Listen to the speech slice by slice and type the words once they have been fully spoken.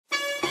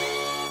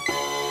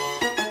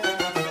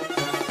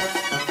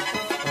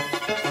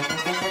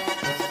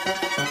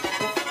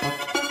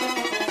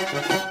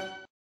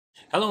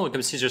Hello and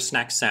welcome to Ceazor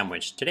Snack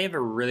Sandwich. Today I have a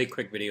really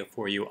quick video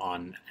for you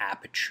on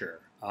Aperture.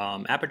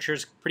 Aperture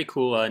is a pretty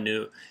cool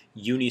new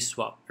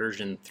Uniswap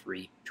version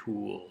 3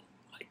 tool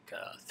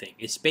thing.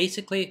 It's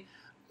basically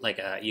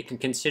like you can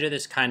consider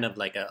this kind of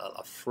like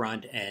a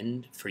front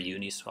end for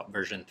Uniswap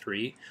version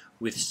 3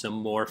 with some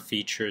more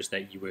features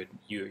that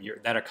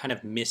that are kind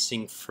of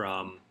missing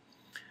from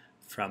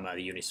the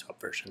Uniswap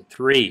version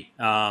 3.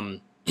 I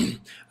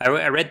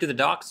read through the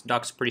docs. The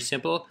docs are pretty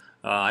simple.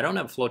 I don't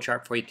have a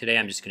flowchart for you today.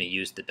 I'm just going to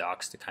use the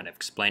docs to kind of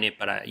explain it.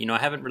 But I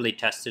haven't really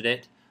tested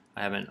it.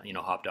 I haven't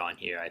hopped on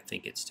here. I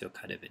think it's still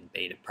kind of in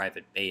beta,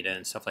 private beta,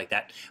 and stuff like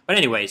that. But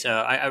anyways,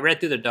 I read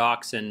through the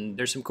docs, and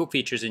there's some cool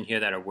features in here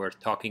that are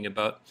worth talking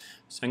about.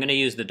 So I'm going to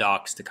use the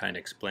docs to kind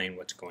of explain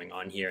what's going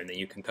on here, and then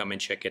you can come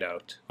and check it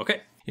out.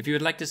 Okay. If you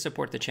would like to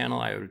support the channel,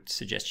 I would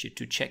suggest you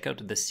to check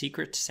out the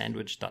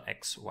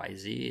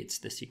secretsandwich.xyz. It's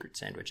the Secret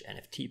Sandwich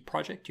NFT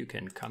project. You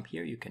can come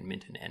here, you can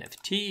mint an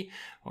NFT,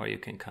 or you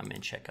can come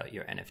and check out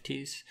your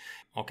NFTs.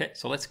 Okay,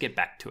 so let's get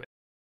back to it.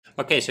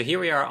 Okay, so here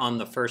we are on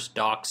the first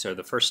docs, or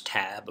the first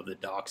tab of the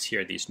docs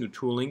here, these new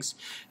toolings.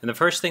 And the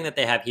first thing that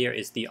they have here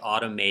is the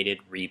automated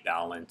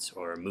rebalance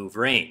or move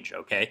range,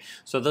 okay?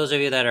 So those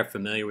of you that are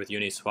familiar with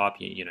Uniswap,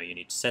 you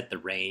need to set the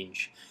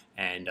range.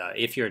 And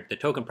if the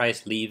token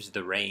price leaves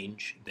the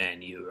range,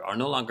 then you are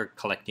no longer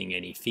collecting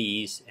any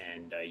fees,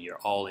 and you're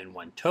all in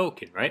one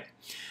token, right?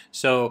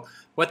 So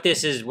what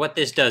this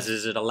does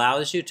is it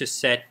allows you to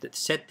set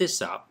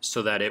this up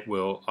so that it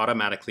will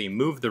automatically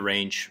move the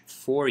range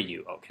for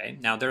you. Okay.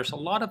 Now there's a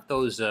lot of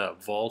those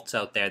vaults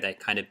out there that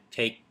kind of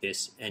take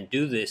this and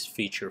do this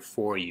feature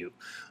for you,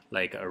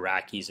 like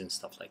Iraqis and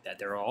stuff like that.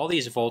 There are all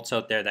these vaults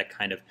out there that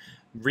kind of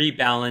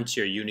rebalance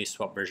your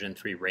Uniswap version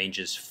 3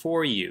 ranges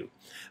for you.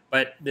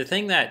 But the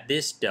thing that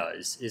this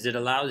does is it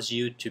allows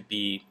you to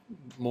be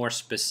more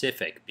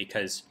specific,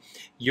 because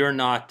you're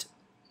not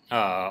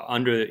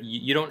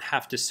you don't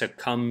have to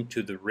succumb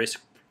to the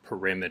risk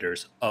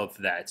perimeters of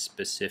that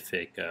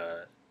specific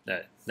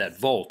that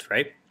vault,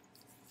 right?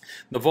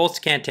 The vaults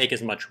can't take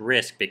as much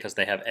risk because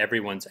they have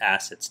everyone's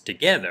assets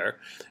together,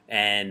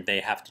 and they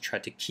have to try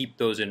to keep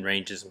those in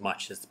range as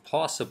much as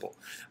possible.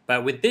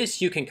 But with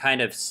this, you can kind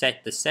of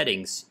set the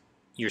settings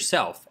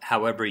yourself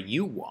however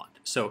you want.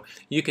 So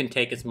you can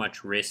take as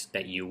much risk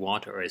that you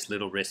want, or as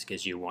little risk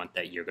as you want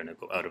that you're going to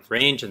go out of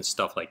range and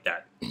stuff like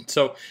that.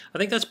 So I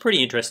think that's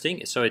pretty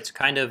interesting. So it's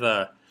kind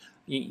of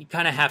you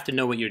kind of have to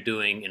know what you're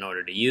doing in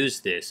order to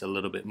use this a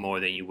little bit more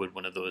than you would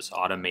one of those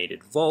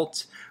automated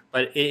vaults.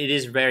 But it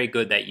is very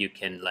good that you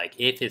can, like,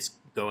 if it's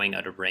going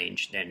out of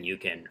range, then you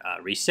can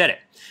reset it.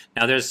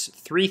 Now there's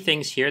three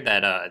things here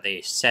that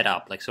they set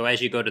up. Like, so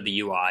as you go to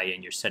the UI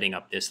and you're setting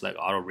up this like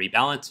auto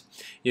rebalance,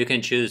 you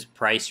can choose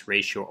price,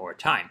 ratio, or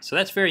time. So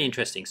that's very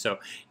interesting. So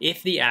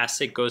if the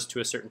asset goes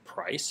to a certain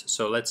price,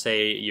 so let's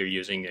say you're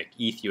using like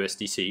ETH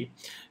USDC,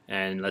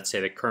 and let's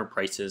say the current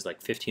price is like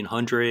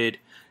 1500,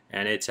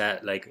 and it's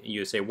at, like,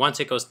 you say once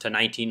it goes to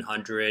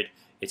 1900,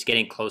 it's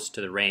getting close to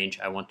the range,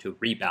 I want to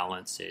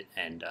rebalance it,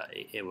 and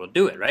it will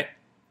do it, right?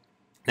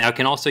 Now it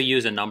can also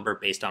use a number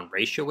based on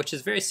ratio, which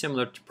is very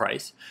similar to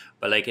price,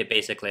 but like it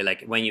basically,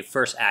 like when you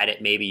first add it,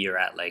 maybe you're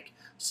at like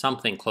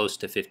something close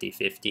to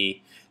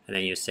 50-50, and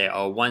then you say,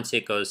 oh, once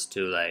it goes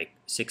to like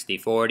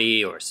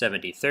 60-40 or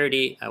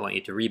 70-30, I want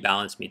you to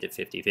rebalance me to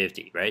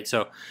 50-50, right?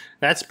 So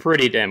that's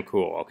pretty damn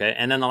cool, okay?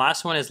 And then the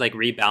last one is like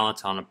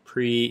rebalance on a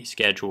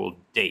pre-scheduled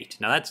date.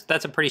 Now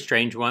that's a pretty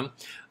strange one.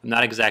 I'm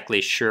not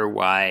exactly sure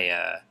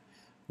why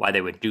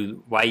you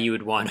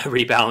would want to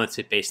rebalance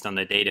it based on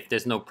the date. If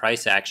there's no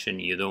price action,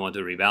 you don't want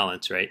to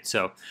rebalance, right?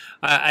 So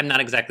I'm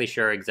not exactly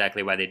sure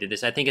why they did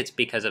this. I think it's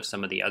because of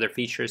some of the other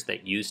features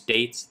that use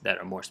dates that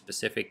are more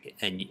specific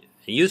and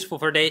useful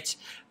for dates,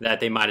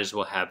 that they might as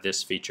well have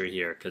this feature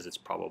here, because it's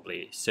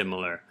probably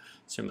similar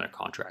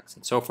contracts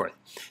and so forth.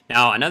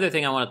 Now another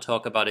thing I want to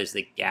talk about is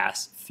the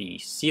gas fee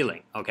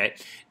ceiling. Okay,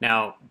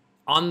 now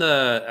on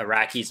the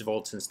Iraqis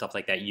vaults and stuff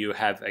like that, you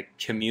have a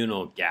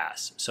communal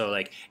gas. So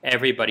like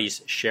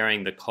everybody's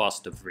sharing the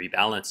cost of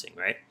rebalancing,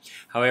 right?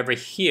 However,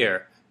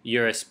 here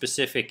you're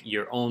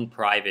your own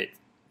private,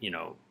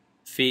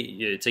 fee.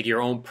 It's like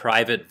your own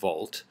private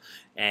vault,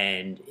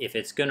 and if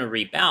it's going to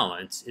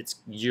rebalance,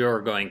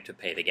 you're going to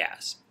pay the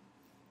gas.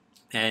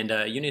 And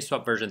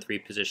Uniswap version 3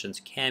 positions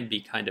can be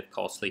kind of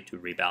costly to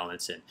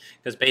rebalance in,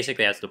 because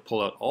basically it has to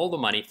pull out all the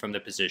money from the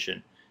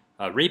position,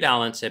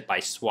 rebalance it by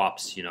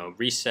swaps,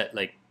 reset,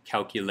 like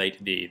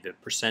calculate the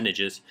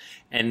percentages,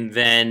 and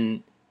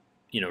then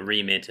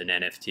remint an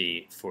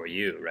NFT for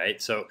you,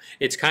 right? So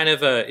it's kind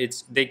of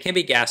they can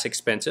be gas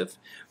expensive,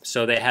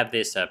 so they have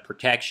this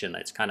protection.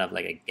 It's kind of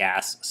like a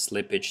gas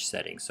slippage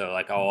setting. So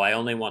like, oh, I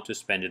only want to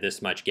spend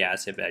this much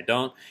gas. If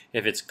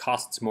it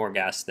costs more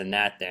gas than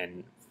that,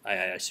 then I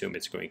assume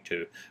it's going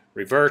to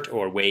revert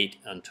or wait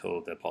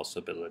until the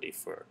possibility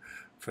for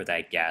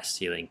that gas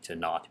ceiling to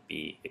not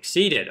be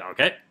exceeded,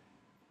 okay?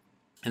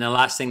 And the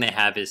last thing they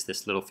have is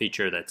this little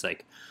feature that's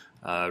like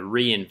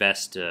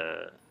reinvest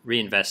the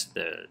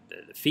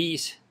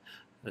fees.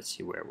 Let's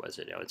see, where was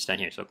it? Oh, it's down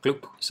here.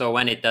 So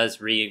when it does,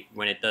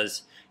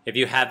 if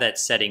you have that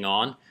setting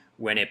on,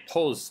 when it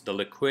pulls the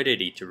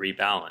liquidity to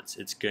rebalance,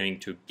 it's going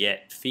to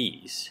get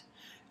fees.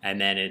 And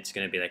then it's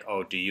going to be like,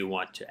 oh, do you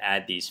want to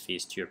add these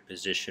fees to your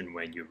position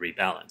when you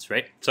rebalance,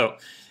 right? So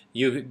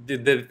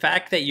the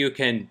fact that you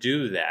can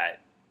do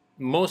that,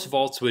 most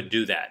vaults would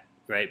do that,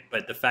 right?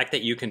 But the fact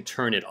that you can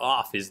turn it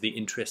off is the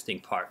interesting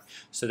part,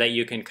 so that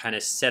you can kind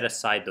of set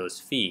aside those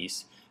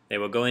fees. They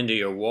will go into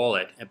your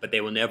wallet, but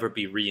they will never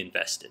be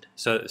reinvested.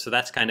 So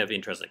that's kind of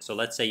interesting. So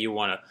let's say you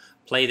want to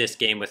play this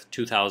game with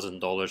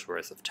 $2,000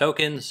 worth of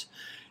tokens,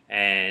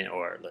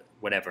 or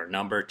whatever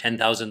number,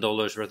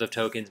 $10,000 worth of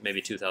tokens.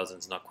 Maybe 2,000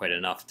 is not quite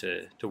enough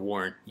to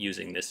warrant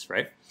using this,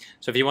 right?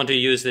 So if you want to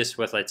use this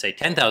with, let's say,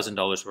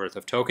 $10,000 worth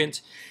of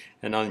tokens,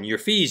 and on your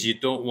fees, you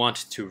don't want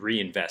to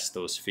reinvest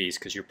those fees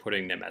because you're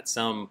putting them at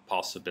some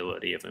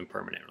possibility of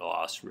impermanent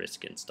loss,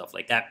 risk, and stuff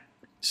like that.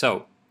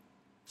 So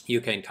you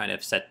can kind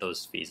of set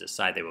those fees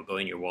aside. They will go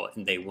in your wallet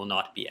and they will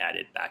not be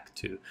added back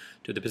to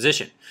the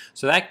position.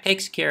 So that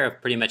takes care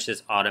of pretty much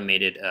this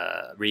automated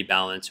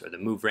rebalance or the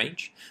move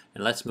range.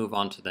 And let's move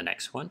on to the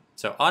next one.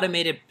 So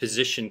automated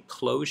position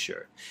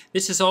closure.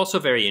 This is also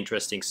very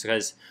interesting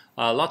because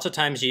lots of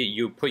times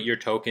you put your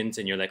tokens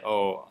and you're like,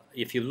 oh,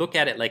 if you look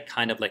at it like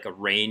kind of like a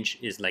range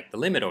is like the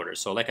limit order.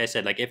 So like I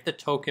said, like if the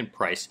token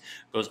price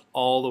goes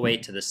all the way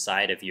to the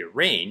side of your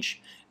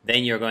range,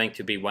 then you're going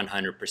to be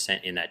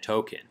 100% in that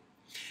token.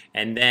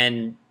 And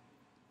then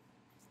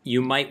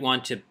you might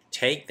want to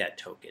take that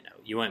token out.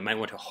 You might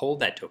want to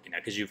hold that token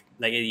out because you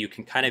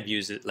can kind of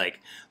use it like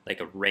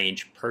a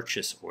range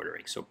purchase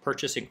ordering. So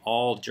purchasing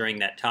all during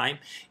that time.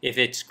 If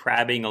it's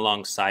crabbing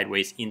along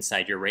sideways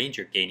inside your range,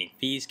 you're gaining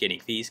fees, getting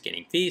fees,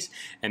 getting fees.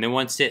 And then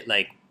once it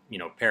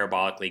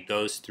parabolically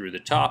goes through the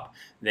top,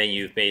 then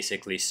you've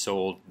basically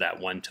sold that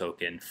one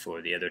token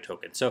for the other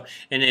token. So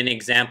in an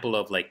example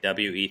of like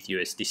WETH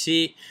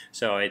USDC,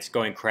 so it's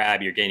going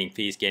crab, you're gaining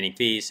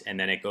fees, and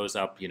then it goes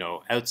up,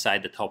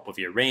 outside the top of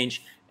your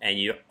range, and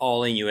you're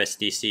all in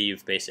USDC,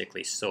 you've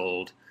basically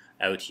sold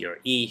out your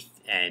ETH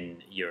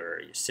and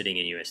you're sitting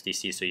in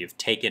USDC, so you've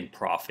taken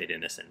profit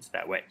in a sense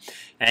that way.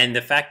 And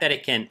the fact that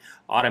it can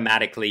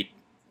automatically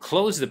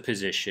close the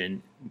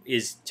position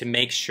is to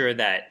make sure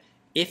that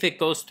if it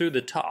goes through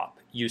the top,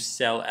 you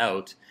sell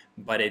out,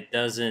 but it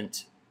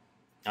doesn't.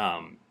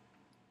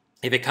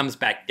 If it comes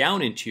back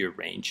down into your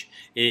range,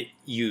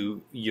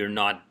 you're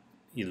not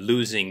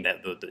losing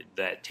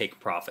that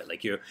take profit.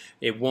 Like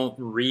it won't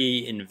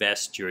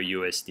reinvest your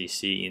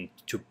USDC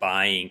into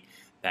buying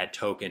that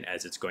token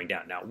as it's going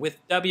down. Now with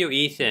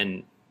WETH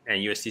and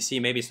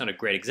USDC, maybe it's not a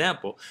great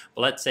example,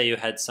 but let's say you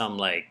had some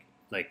like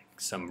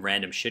some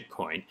random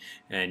shitcoin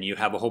and you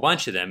have a whole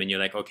bunch of them, and you're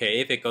like,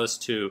 okay, if it goes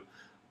to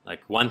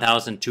like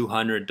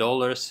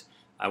 $1,200,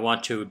 I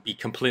want to be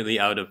completely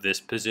out of this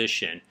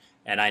position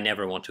and I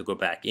never want to go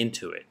back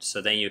into it.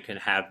 So then you can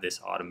have this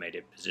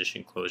automated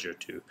position closure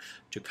to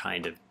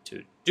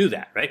do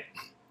that, right?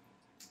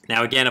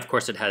 Now again, of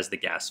course, it has the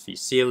gas fee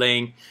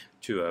ceiling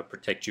to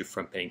protect you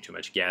from paying too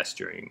much gas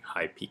during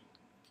high peak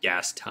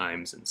gas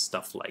times and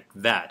stuff like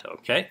that,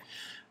 okay?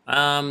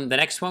 The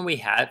next one we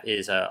have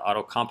is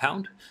auto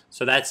compound.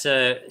 So that's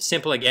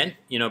simple again.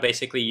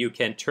 Basically you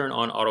can turn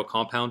on auto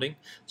compounding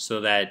so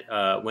that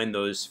when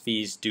those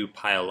fees do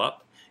pile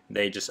up,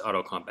 they just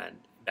auto compound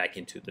back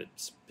into the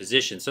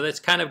position. So this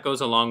kind of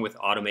goes along with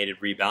automated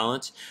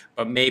rebalance,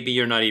 but maybe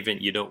you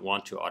don't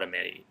want to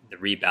automate the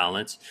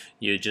rebalance.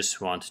 You just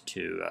want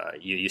to,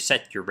 you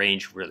set your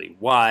range really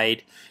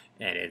wide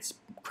and it's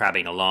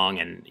crabbing along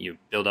and you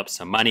build up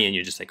some money and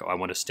you're just like, oh, I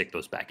want to stick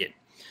those back in.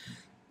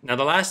 Now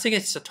the last thing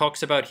it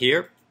talks about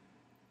here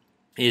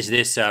is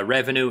this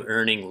revenue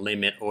earning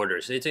limit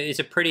orders. It's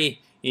a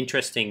pretty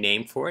interesting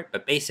name for it,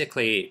 but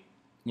basically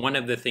one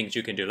of the things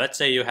you can do, let's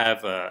say you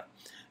have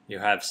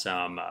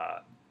some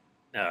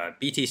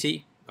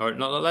BTC, or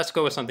no, let's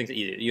go with something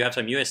easy. You have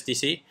some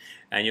USDC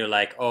and you're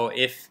like, oh,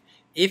 if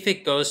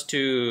it goes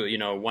to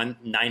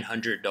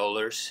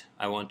 $900,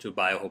 I want to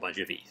buy a whole bunch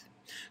of ETH.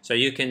 So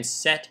you can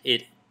set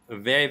it a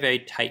very, very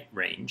tight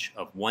range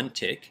of one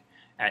tick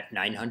at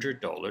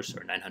 $900 or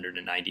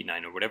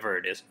 $999 or whatever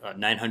it is,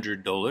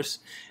 $900.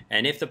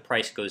 And if the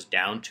price goes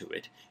down to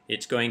it,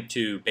 it's going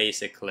to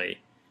basically,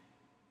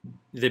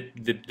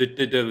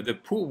 the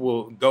pool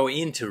will go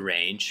into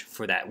range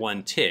for that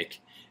one tick,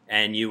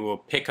 and you will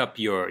pick up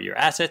your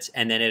assets,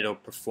 and then it'll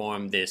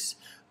perform this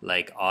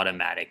like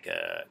automatic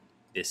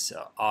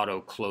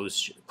auto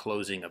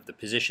closing of the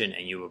position,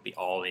 and you will be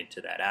all into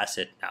that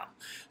asset now.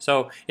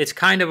 So it's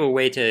kind of a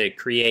way to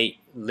create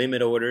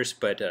limit orders,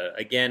 but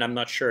again, I'm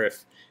not sure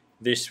if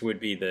this would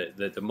be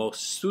the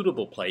most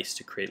suitable place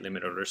to create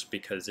limit orders,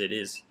 because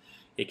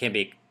it can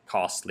be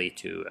costly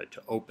to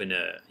open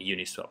a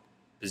Uniswap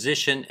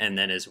position and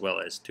then as well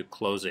as to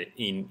close it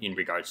in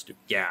regards to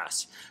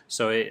gas.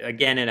 So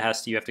again,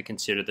 you have to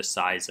consider the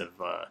size of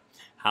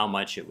how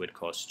much it would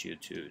cost you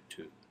to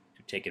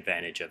take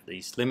advantage of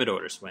these limit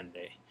orders when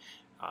they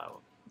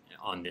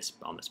on this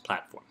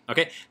platform.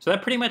 Okay, so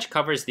that pretty much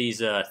covers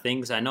these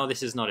things. I know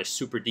this is not a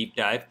super deep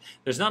dive.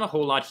 There's not a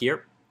whole lot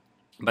here,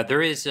 but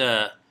there is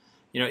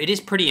it is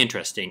pretty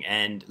interesting,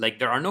 and like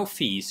there are no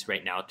fees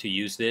right now to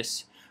use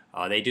this.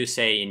 They do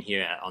say in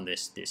here on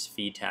this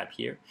fee tab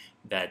here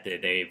that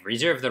they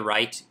reserve the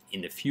right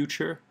in the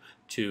future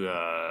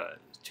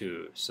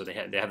so they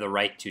have the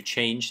right to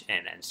change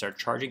and start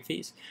charging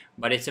fees,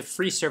 but it's a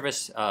free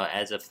service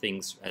as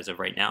of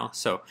right now.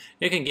 So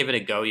you can give it a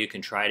go. You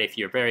can try it if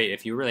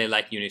you really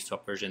like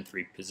Uniswap version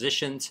 3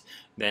 positions.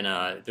 Then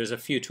there's a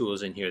few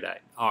tools in here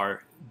that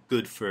are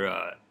good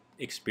for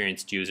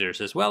experienced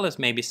users as well as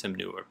maybe some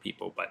newer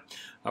people, but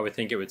I would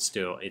think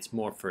it's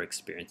more for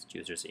experienced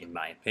users in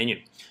my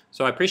opinion.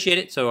 So I appreciate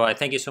it. So I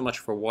thank you so much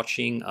for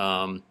watching.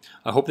 I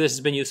hope this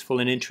has been useful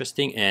and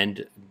interesting,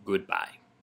 and goodbye.